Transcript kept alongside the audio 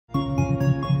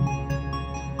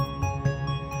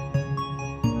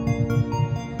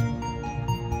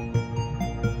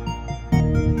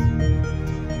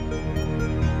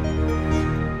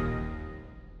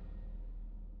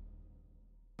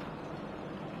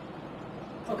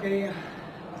Okay,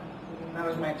 now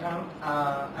is my turn.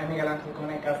 I'm Miguel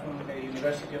from the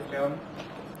University of León,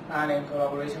 and in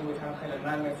collaboration with Ángel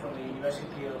Hernández from the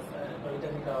University of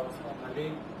Polytechnic of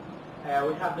Madrid,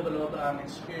 we have developed an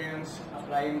experience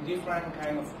applying different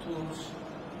kind of tools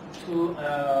to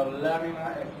learning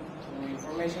to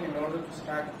information in order to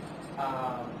start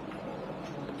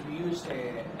to use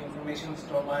the information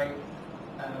stored by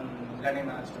learning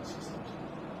management systems.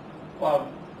 Well,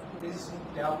 this is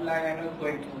the outline. I'm not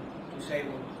going to say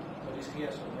what is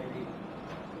here, so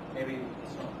maybe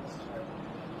it's not necessary.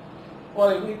 Well,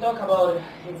 if we talk about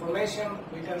information,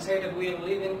 we can say that we are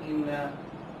living in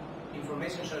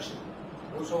information society.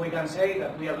 Also, we can say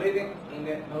that we are living in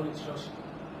the knowledge society.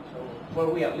 So, where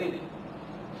we are living.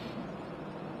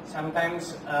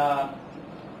 Sometimes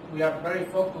we are very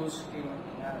focused in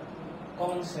a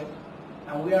concept,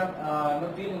 and we are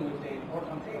not dealing with the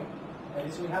important thing. That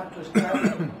is, we have to start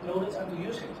knowledge and to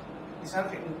use it. It's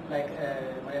something like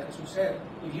Maria Jesus said.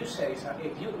 If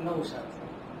you know something,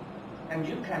 and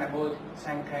you can avoid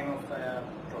some kind of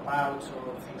dropouts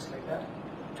or things like that,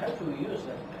 try to use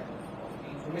that kind of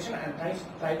information and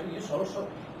try to use also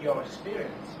your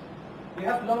experience. We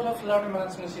have a lot of learning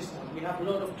management systems. We have a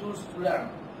lot of tools to learn.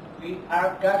 We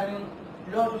are gathering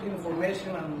a lot of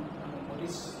information and what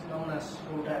is known as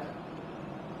raw data.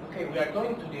 Okay, we are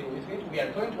going to deal with it, we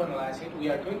are going to analyze it, we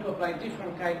are going to apply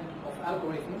different kind of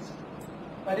algorithms,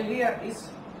 but the idea is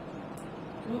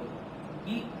to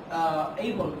be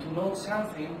able to know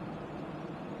something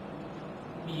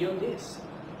beyond this.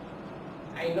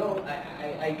 I know,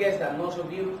 I guess that most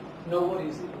of you know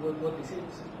what this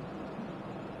is.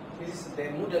 This is the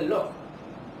Moodle log,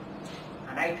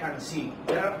 and I can see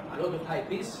there are a lot of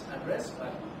IPs addressed,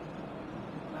 but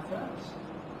nothing else.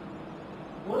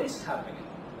 What is happening?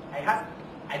 I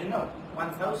don't know,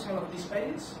 1,000 of these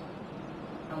pages,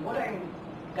 and what I'm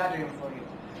gathering for you.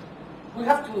 We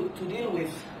have to deal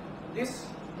with this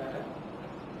data,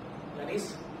 that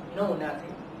is know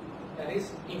nothing, that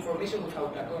is information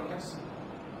without a context.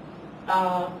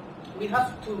 We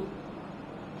have to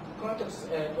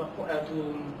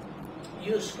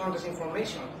use context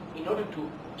information in order to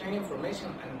obtain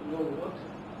information and know what.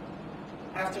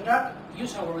 After that,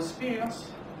 use our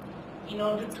experience in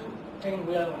order to obtain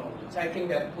real knowledge. I think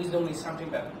that wisdom is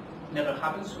something that never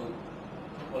happens, so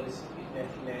well, it's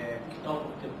in the top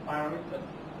of the pyramid, but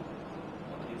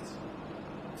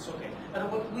it's okay.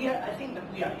 But what I think that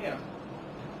we are here,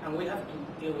 and we have to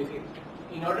deal with it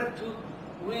in order to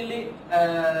really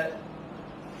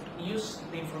use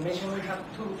the information we have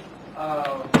to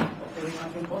obtain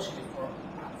something positive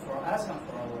for us and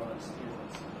for our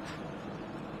students.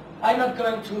 I'm not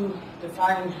going to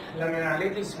define learning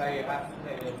analytics. I have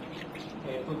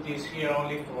put this here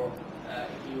only for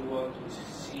if you want to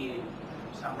see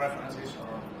some references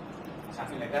or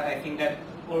something like that. I think that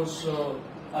also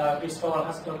Cristobal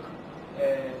has talked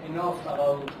enough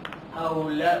about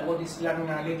what is learning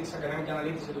analytics, academic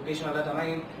analytics, educational data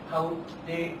mining, how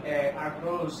they are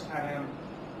close, and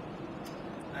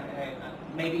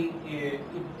maybe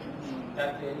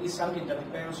that is something that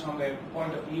depends on the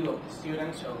point of view of the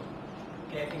student. So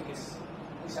I think it's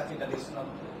something that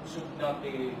should not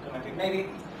be commented. Maybe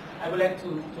I would like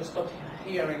to stop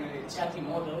here in the Chatty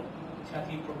model.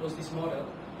 Chatty proposed this model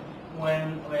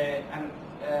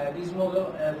this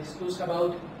model discusses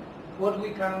about what we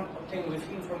can obtain with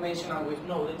information and with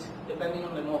knowledge depending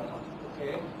on the moment.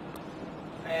 Okay.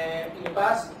 In the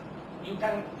past, you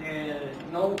can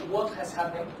know what has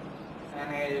happened and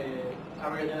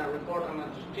carry a report and a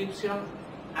description.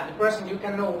 At the present, you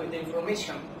can know with the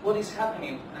information what is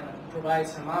happening and provide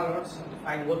some alerts and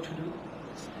define what to do.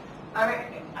 And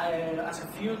as a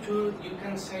future, you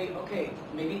can say, okay,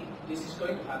 maybe this is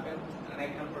going to happen, and I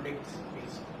can predict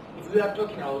this. If we are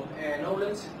talking about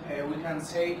knowledge, we can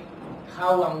say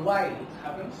how and why it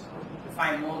happens,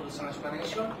 define models and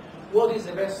explanation, what is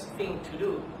the best thing to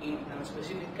do in a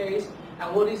specific case,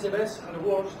 and what is the best and the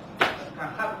worst that can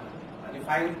happen, and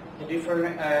define the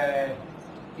different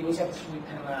initiatives we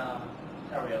can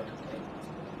carry out. Okay?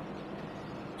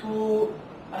 To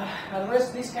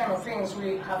address these kind of things,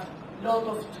 we have a lot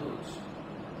of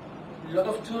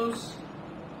tools,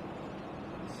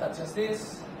 such as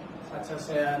this, such as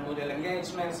Moodle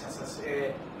engagement, such as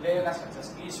Lela, such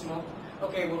as Gizmo.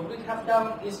 Okay, what we have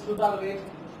done is to evaluate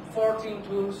 14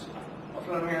 tools of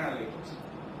learning analytics.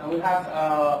 And we have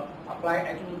applied,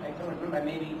 I can remember,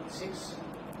 maybe six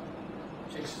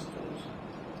tools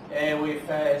with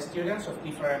students of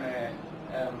different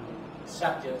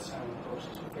subjects and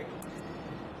courses. Okay.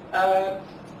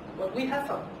 What we have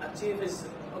achieved is,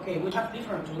 okay, we have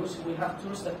different tools. We have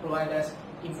tools that provide us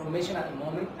information at the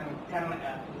moment, and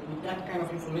with that kind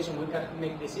of information we can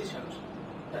make decisions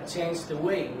that change the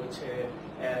way in which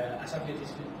a subject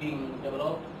is being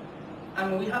developed.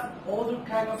 And we have other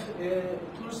kind of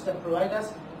tools that provide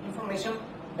us information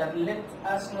that let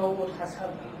us know what has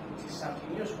happened, which is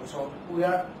something useful. So we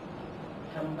are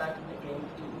coming back again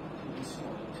to this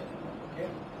knowledge. Okay.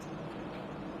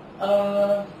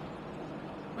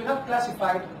 We have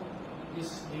classified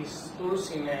these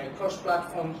tools in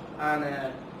cross-platform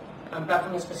and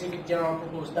platform-specific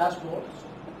general-purpose dashboards,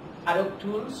 ad hoc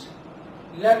tools,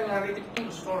 learning analytic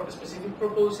tools for specific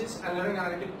purposes, and learning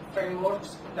analytic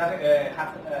frameworks that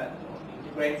have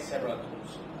integrate several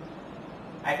tools.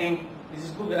 I think this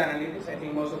is Google Analytics. I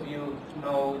think most of you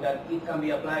know that it can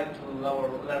be applied to our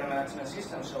learning management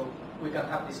system, so we can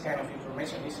have this kind of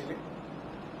information easily.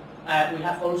 We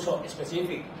have also a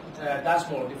specific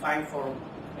dashboard defined for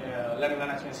learning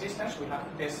management systems. We have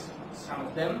tested some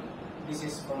of them. This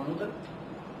is from Moodle.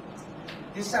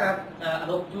 This is an ad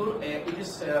hoc tool. It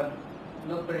is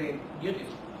not very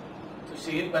beautiful to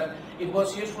see it, but it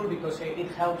was useful because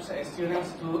it helps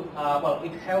students to,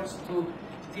 it helps to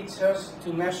teachers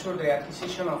to measure the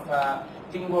acquisition of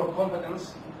teamwork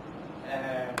competence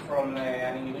from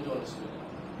an individual student.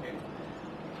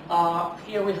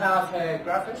 Okay. Here we have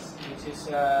Graphes, which is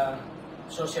a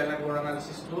social network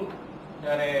analysis tool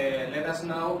that let us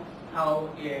know how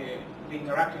the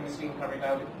interaction is being carried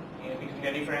out between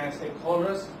the different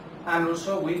stakeholders and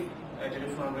also with the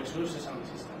different resources on the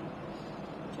system.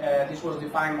 This was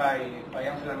defined by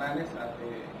Angela Hernandez at the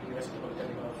University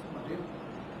Polytechnic of Madrid.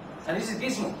 And this is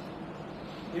Gizmo.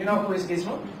 Do you know who is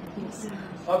Gizmo? Yes.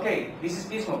 Okay, this is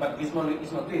Gizmo, but Gizmo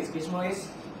is not this. Gizmo is,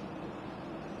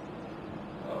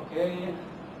 okay,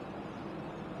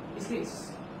 is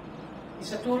this.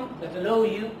 It's a tool that allows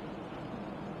you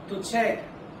to check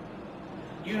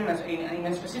during in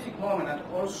a specific moment and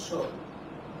also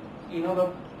in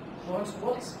other moments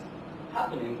what is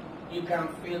happening. You can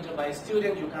filter by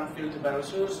student, you can filter by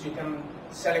resource, you can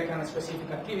select a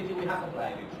specific activity. We have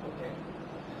applied it, okay?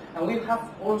 And we have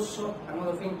also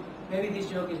another thing, maybe this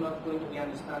joke is not going to be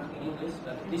understood in English,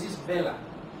 but this is Vela.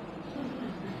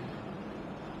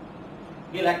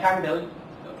 Vela candle,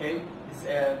 okay? It's,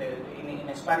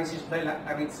 in Spanish is Vela,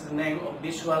 and it's the name of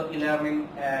visual e-learning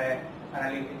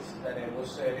analytics that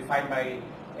was defined by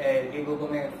Diego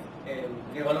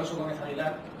Alonso Gómez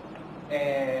Aguilar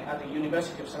at the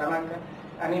University of Salamanca,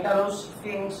 and it allows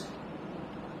things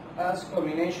as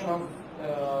combination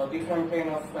of different kind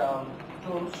of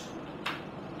tools.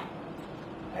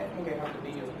 I think I have the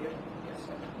video here. Yes.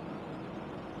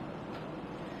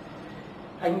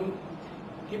 And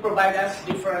he provides us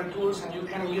different tools, and you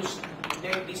can use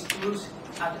these tools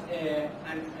at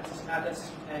a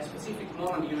specific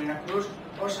moment during a course,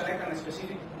 or select a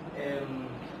specific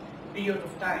period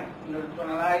of time in order to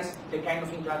analyze the kind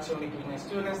of interaction between the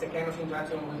students, the kind of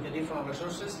interaction with the different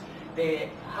resources,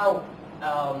 how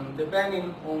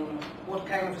depending on what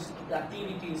kind of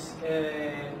activities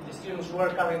the students were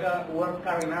carrying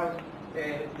out,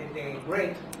 the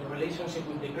grade, the relationship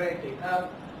with the grade they have,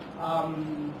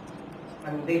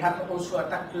 and they have also a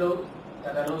tag flow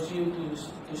that allows you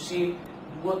to see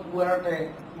what were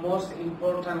the most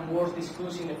important words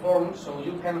discussed in the forum, so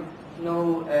you can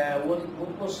know what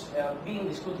was being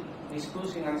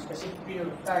discussed in a specific period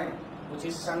of time, which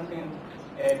is something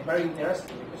very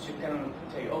interesting, because you can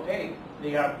say, okay,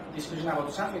 they are discussing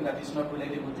about something that is not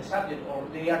related with the subject, or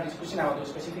they are discussing about a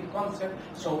specific concept,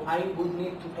 so I would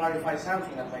need to clarify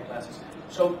something at my classes.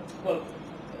 So, well,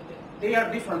 they are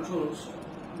different tools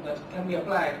that can be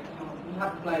applied, and we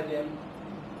have applied them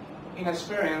in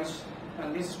experience,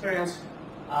 and this experience,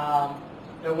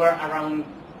 there were around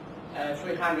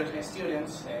 300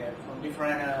 students from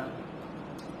different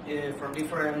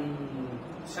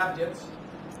subjects,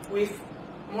 with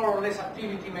more or less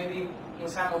activity. Maybe in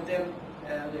some of them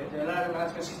the learning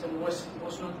management system was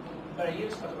not very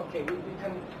used, but okay, we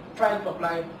can try to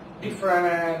apply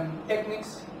different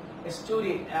techniques,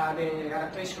 study the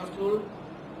adaptation of tool,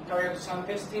 carry out some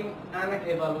testing, and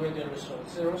evaluate the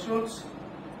results. The results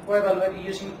were evaluated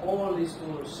using all these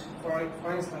tools.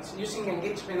 For instance, using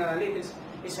engagement analytics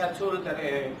is a tool that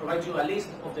provides you a list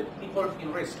of the people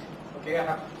in risk. Okay, I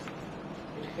have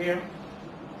it here.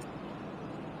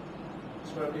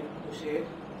 It's very difficult to see it.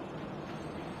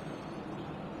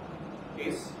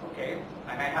 Okay,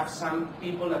 and I have some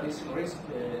people that is in risk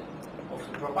of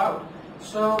drop out.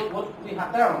 So what we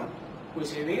have done, we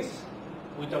see this,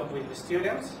 we talk with the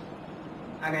students,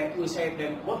 and we say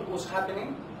them what was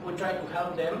happening, we try to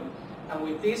help them, and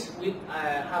with this we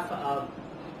have,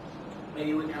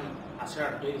 maybe we can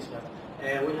assert this, but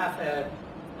we have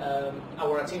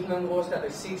our achievement was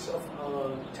that 6 of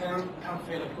 10 can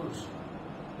fail a course.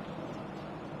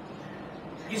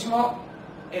 Gizmo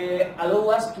allow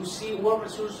us to see what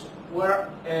resources were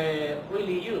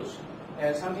really used.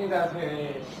 Something that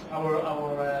our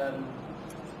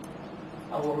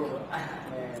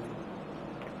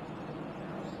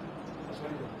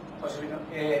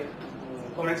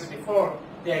comments before.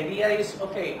 The idea is,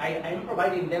 okay, I'm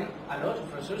providing them a lot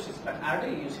of resources, but are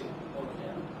they using all of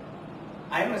them?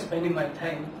 I'm spending my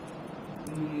time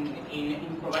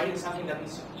in providing something that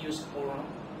is used for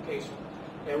education.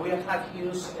 We have had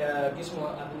used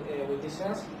Gizmo with this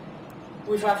sense.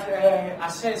 We have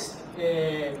assessed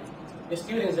the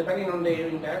students depending on their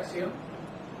interaction.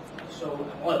 So,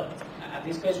 well, at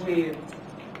this case we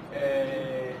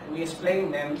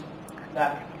explain them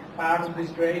that part of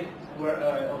this grade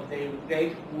of the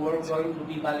grade were going to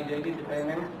be validated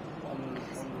depending on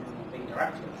the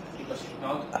interaction, because if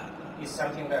not, it's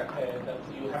something that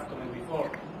you have commented before.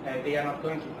 They are not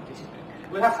going to participate.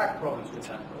 We have had problems with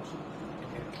that also,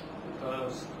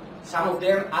 because some of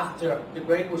them, after the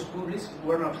grade was published,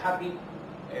 were not happy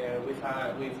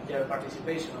with their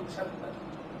participation on the subject.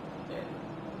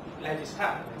 Life is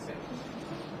hard, let's say.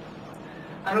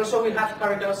 And also we have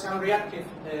carried out some reactive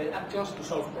actions to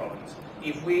solve problems.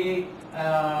 If we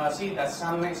see that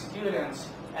some students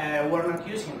were not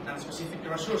using a specific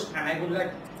resource, and I would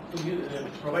like to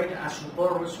provide a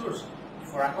support resource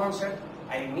for a concept,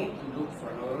 I need to look for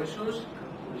another resource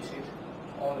and publish it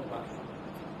on the platform.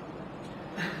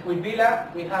 With Vila,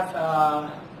 we have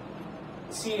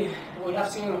seen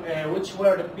which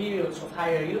were the periods of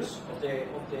higher use of the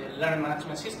learning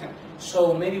management system.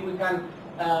 So maybe we can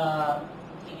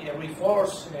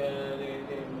reinforce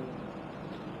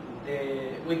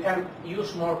we can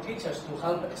use more teachers to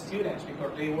help students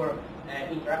because they were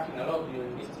interacting a lot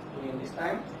during this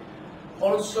time.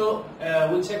 Also,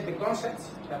 we checked the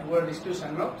concepts that were discussed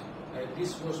and not.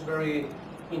 This was very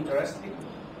interesting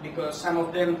because some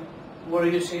of them were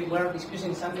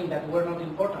discussing something that were not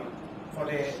important for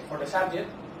the subject,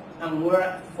 and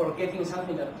were forgetting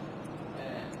something that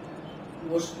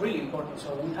was really important.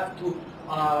 So we have to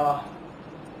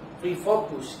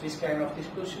refocus this kind of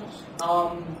discussions.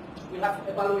 We have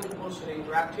evaluated also the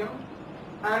interaction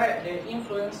and the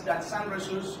influence that some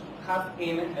resources have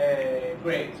in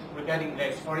grades, regarding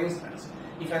grades. For instance,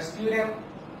 if a student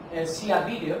see a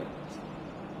video,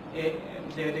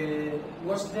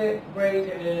 what's the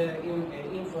grade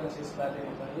influences that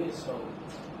is? So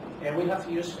we have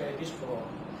used this for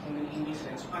in this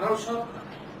sense. And also,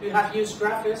 we have used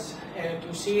graphics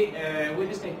to see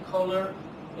which stakeholder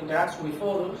interacts with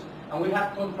others, and we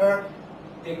have compared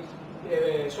the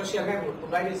social network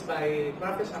provided by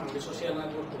graphics and the social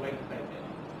network provided by them.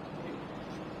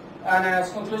 And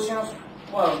as conclusions,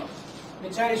 well, the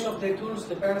choice of the tools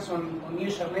depends on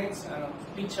user needs and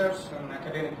teachers and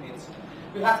academic needs.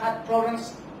 We have had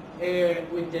problems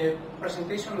with the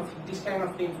presentation of this kind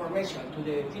of information to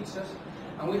the teachers,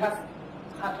 and we have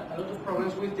had a lot of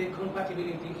problems with the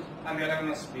compatibility and the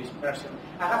LMS-based version.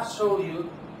 I have shown you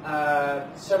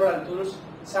several tools,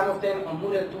 some of them on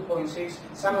Moodle 2.6,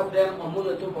 some of them on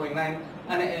Moodle 2.9,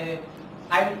 and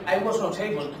I was not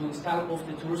able to install all of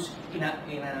the tools in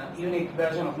a unique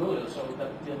version of Moodle, so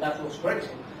that was crazy.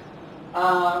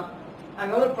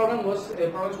 Another problem was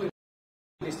problems with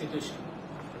the institution.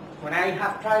 When I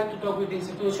have tried to talk with the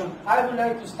institution, I would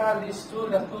like to start this tool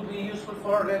that could be useful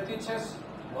for the teachers.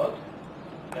 What?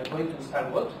 They're going to install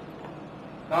what?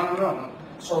 No.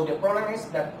 So the problem is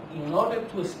that in order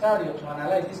to study or to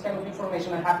analyze this kind of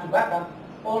information, I have to back up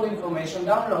all the information,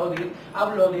 download it,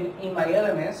 upload it in my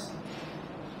LMS,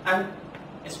 and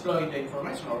exploit the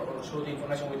information or show the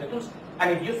information with the tools.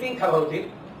 And if you think about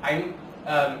it,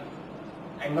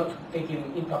 I'm not taking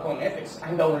into account ethics.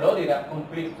 I'm downloading a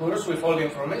complete course with all the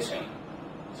information.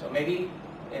 So maybe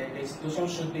the institution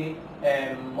should be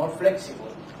more flexible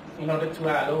in order to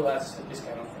allow us this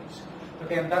kind of things.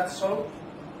 Okay, and that's all.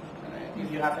 If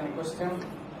you have any question,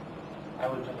 I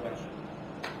will try to answer.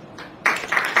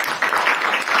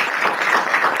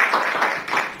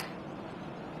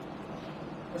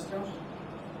 Questions?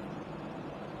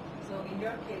 So in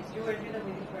your case, you were dealing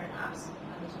with different apps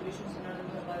and the solutions in order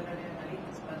to evaluate the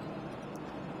analytics, but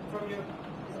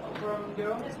from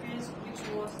your own experience, which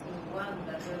was the one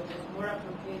that was more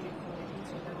appropriate for the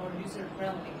teacher, the more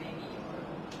user-friendly maybe?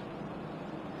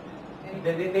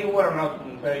 They were not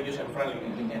very user-friendly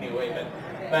in any way,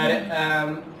 but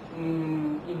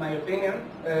in my opinion,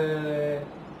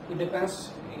 it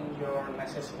depends in your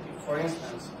necessity. For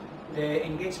instance, the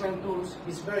engagement tools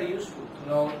is very useful to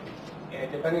know,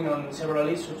 depending on several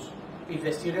issues, if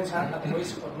the students are at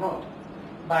risk or not.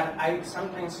 but I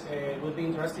sometimes would be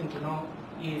interesting to know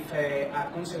if a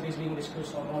concept is being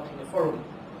discussed or not in the forum.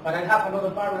 But I have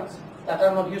another partners that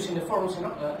are not using the forums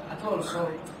at all, so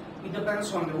it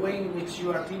depends on the way in which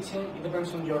you are teaching, it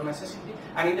depends on your necessity,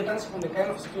 and it depends on the kind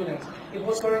of students. It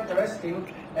was very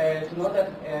interesting to know that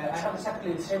I have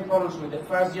exactly the same problems with the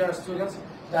first year students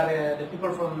that the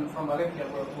people from Valencia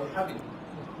were having,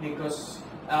 because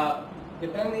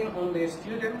depending on the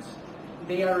students,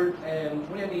 they are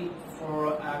ready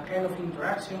for a kind of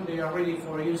interaction, they are ready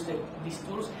for use these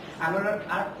tools, and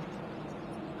are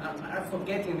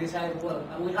forgetting this. Well,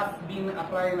 we have been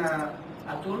applying a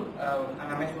tool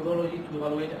and a methodology to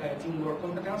evaluate teamwork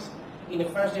competence in the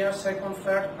first year, second,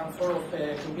 third, and fourth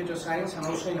of computer science, and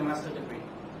also in a master's degree.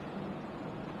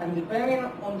 And depending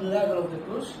on the level of the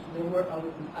course,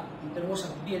 there was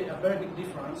a very big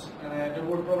difference. There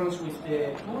were problems with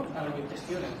the tool and with the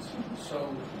students.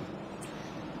 So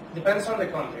depends on the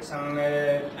context, and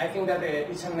I think that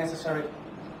it's unnecessary.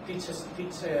 Teach us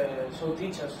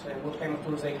what kind of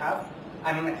tools they have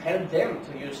and help them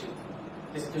to use it.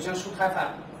 The institution should have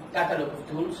a catalog of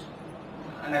tools,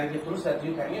 analytic tools that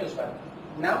you can use. But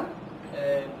now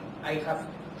I have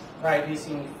tried this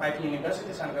in 5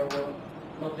 universities, and there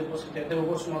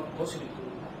was not possible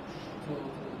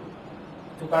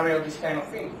to carry out this kind of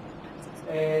thing.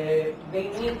 They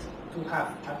need to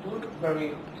have a tool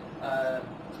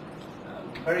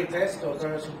very test or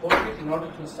very supportive in order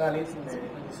to install it in the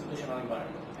institutional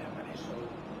environment. So,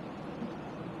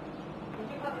 do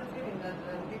you have the feeling that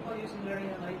people using learning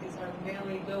analytics are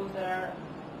mainly those that are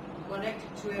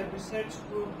connected to a research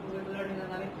group with learning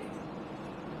analytics?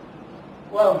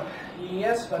 Well,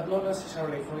 yes, but not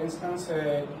necessarily. For instance,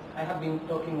 I have been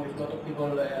talking with a lot of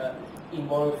people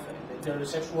involved. The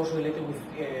research was related with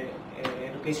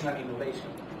educational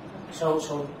innovation.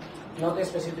 So not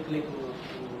specifically to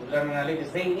learning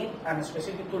analytics. They need a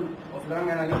specific tool of learning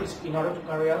analytics in order to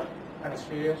carry out an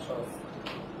experience of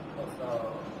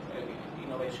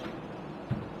innovation.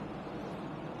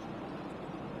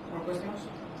 More questions?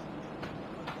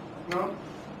 No?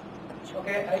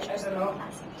 Okay, I don't know.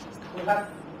 We have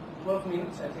 12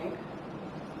 minutes, I think.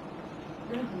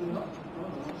 No.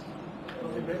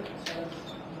 Coffee break?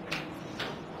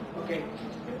 Okay.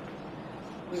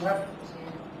 We have.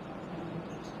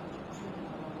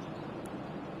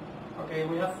 Okay,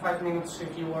 we have 5 minutes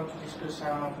if you want to discuss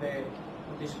some of the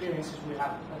experiences we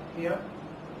have here,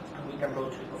 and we can go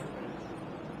to the coffee break.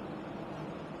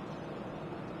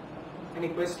 Any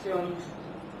questions?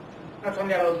 Not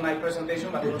only about my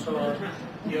presentation, but also about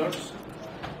yours.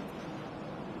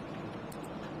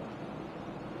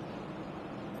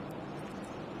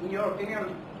 In your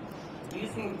opinion, do you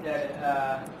think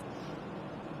that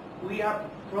we are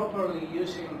properly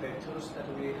using the tools that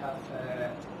we have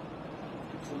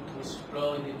to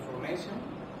explore the information?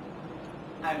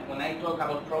 And when I talk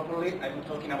about properly, I'm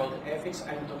talking about ethics,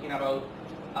 I'm talking about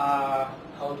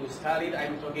how to study it,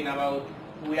 I'm talking about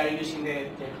we are using the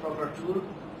proper tool.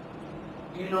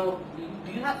 Do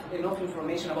you have enough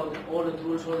information about all the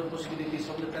tools, all the possibilities,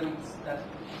 all the talents that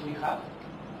we have?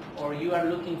 Or you are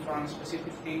looking for a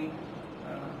specific thing?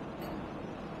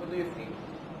 What do you think?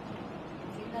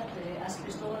 I think that, as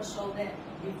Cristóbal showed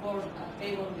before, a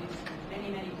table with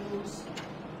many tools.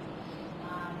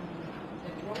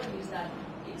 The problem is that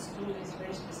each tool is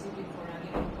very specific for a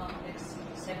given context,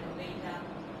 set of data,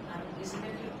 and it's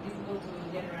very difficult to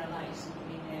generalize.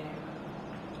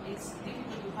 It's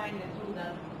difficult to find a tool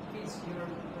that fits your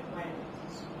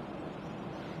requirements.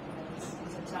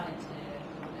 It's a challenge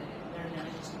for the learning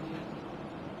analytics community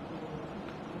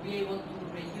to be able to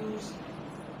reuse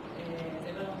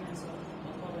developments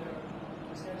of other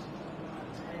research.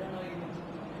 I don't know if you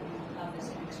have the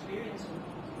same experience.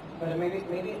 But maybe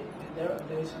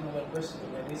there is another question.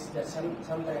 That is that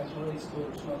sometimes all these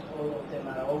tools, not all of them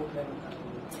are open.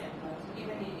 Yeah, but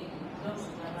even in those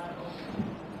that are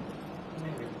open.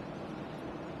 Maybe.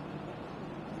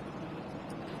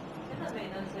 The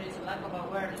main answer is a lack of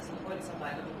awareness of what is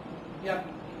available. Yeah.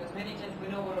 Because many times we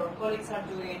know what our colleagues are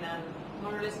doing, and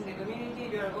more or less in the community,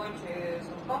 you are going to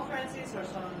some conferences or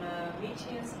some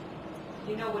meetings,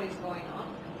 you know what is going on.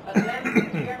 But then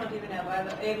we are not even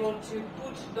able to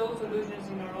put those solutions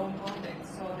in our own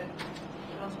context, so the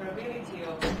transferability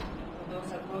of those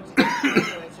approaches is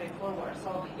so straightforward.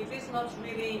 So if it's not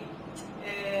really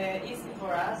easy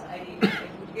for us, I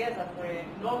would guess that for a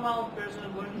normal person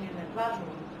working in a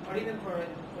classroom, or even for a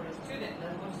student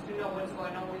that wants to know what's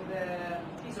going on with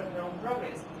his or her own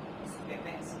progress, it's a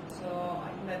mess. So I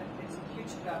think that it's a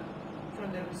huge gap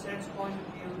from the research point of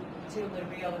view till the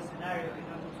real scenario in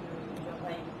order to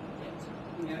apply it.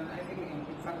 Yeah, I think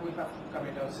in fact we have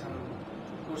carried out some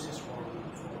courses for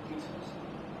teachers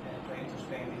trying to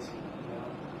explain this,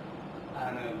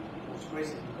 and it was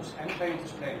crazy because I'm trying to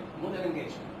explain Moodle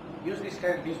engagement. Use this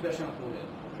version of Moodle.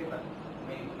 Okay, but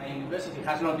my university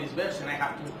has not this version. I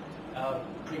have to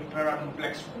prepare a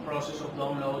complex process of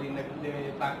downloading the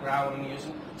background and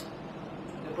using.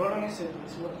 The problem is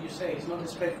what you say. It's not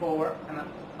straightforward, and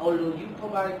although you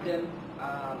provide them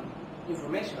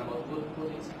information about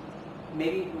what is,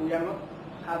 maybe we are not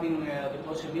having the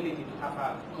possibility to have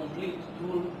a complete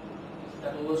tool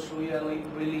that was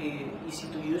really easy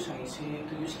to use and easy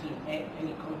to use in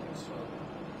any context. So.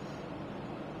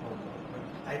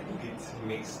 I think it's a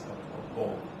mix of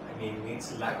both. I mean,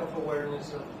 it's lack of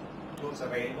awareness of tools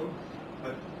available,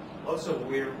 but also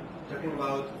we're talking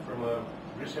about from a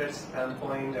research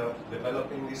standpoint of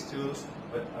developing these tools,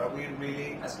 but are we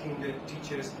really asking the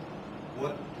teachers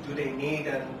what do they need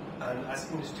and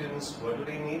asking the students what do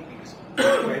they need, because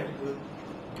we're trying to put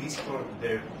this for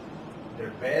their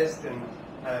best and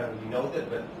we know that,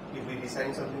 but if we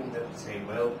design something that say,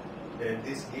 well,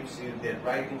 this gives you the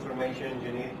right information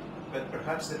you need, but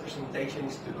perhaps the presentation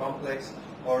is too complex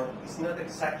or it's not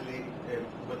exactly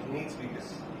what it needs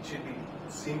because it should be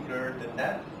simpler than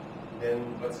that, then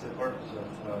what's the purpose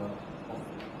of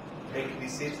making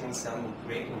these systems and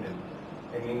creating them?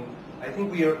 I mean, I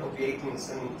think we are obviating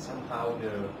somehow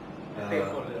the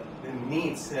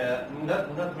needs,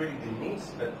 not really the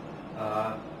needs, but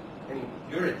I mean,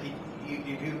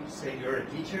 if you say you're a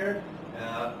teacher,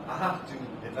 I have to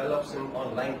develop some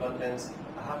online contents,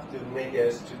 I have to make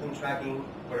a student tracking,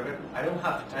 whatever. I don't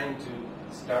have time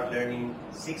to start learning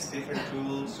 6 different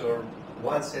tools or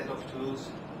one set of tools.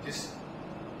 Just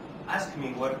ask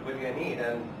me what do I need,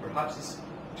 and perhaps it's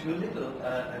too little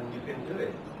and you can do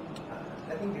it.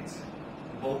 I think it's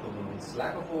both of them. It's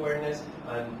lack of awareness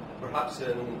and perhaps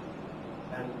a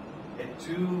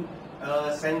too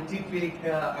scientific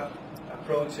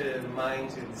approach in mind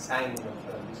to design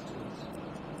of these tools.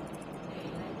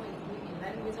 In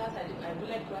line with that, I would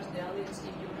like to ask the audience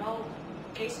if you know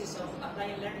cases of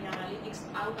applying learning analytics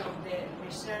out of the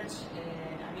research,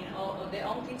 or the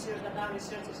own teachers that are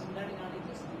researchers in learning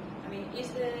analytics. I mean,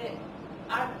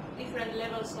 are different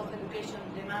levels of education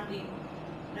demanding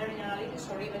learning analytics,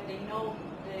 or even they know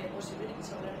the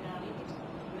possibilities of learning analytics?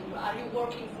 I mean, are you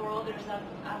working for others that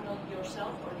are not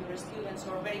yourself or your students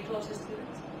or very close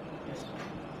students? Yes.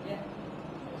 Yeah.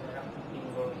 Yes, I have been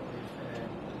working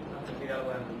with Miguel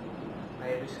and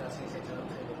my research institute.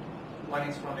 One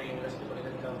is from the University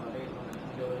Polytechnic of Madrid, and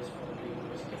the other is from the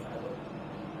University of Aragón.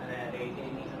 And they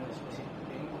need a specific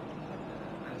thing,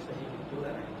 and specific tool,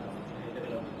 and I have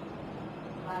developed it.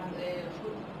 And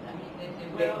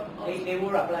They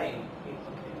were applying.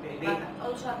 But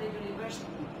also at the university.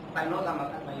 But not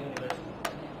at my university.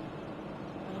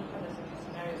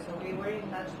 So we were in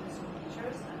touch with some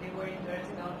teachers and they were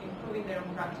interested in improving their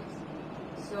own practice.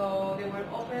 So they were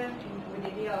open with the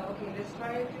idea of, okay, let's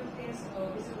try a few things, so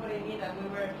this is what I need, and we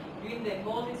were doing the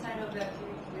whole design of the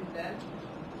activity with them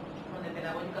from the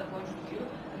pedagogical point of view,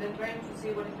 and then trying to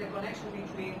see what is the connection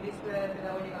between this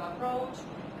pedagogical approach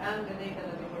and the data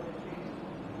that they were retrieving.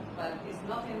 But it's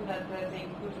nothing that they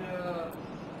could,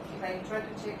 if I try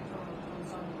to check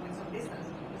with some distance,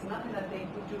 it's nothing that they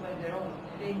could do by their own.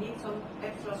 They need some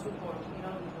extra support,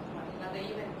 Now they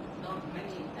even know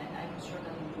many, I'm sure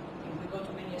that if we go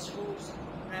to many schools,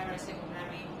 primary,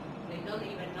 secondary, they don't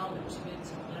even know the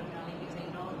possibilities of learning analytics, they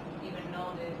don't even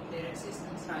know their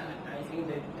existence. I think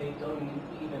that they don't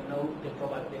even know the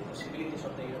possibilities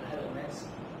of their LMS.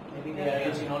 Maybe they are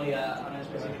using only a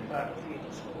specific part of it.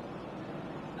 So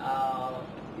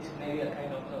this is maybe a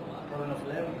kind of a problem of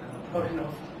learning and a problem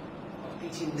of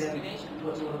teaching them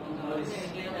what is.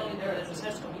 The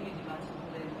research community, but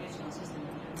the educational system.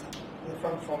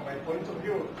 From my point of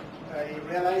view, I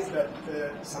realized that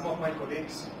some of my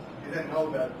colleagues didn't know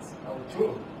that our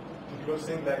tool includes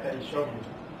things like I showed you.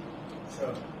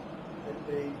 So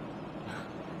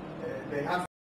they have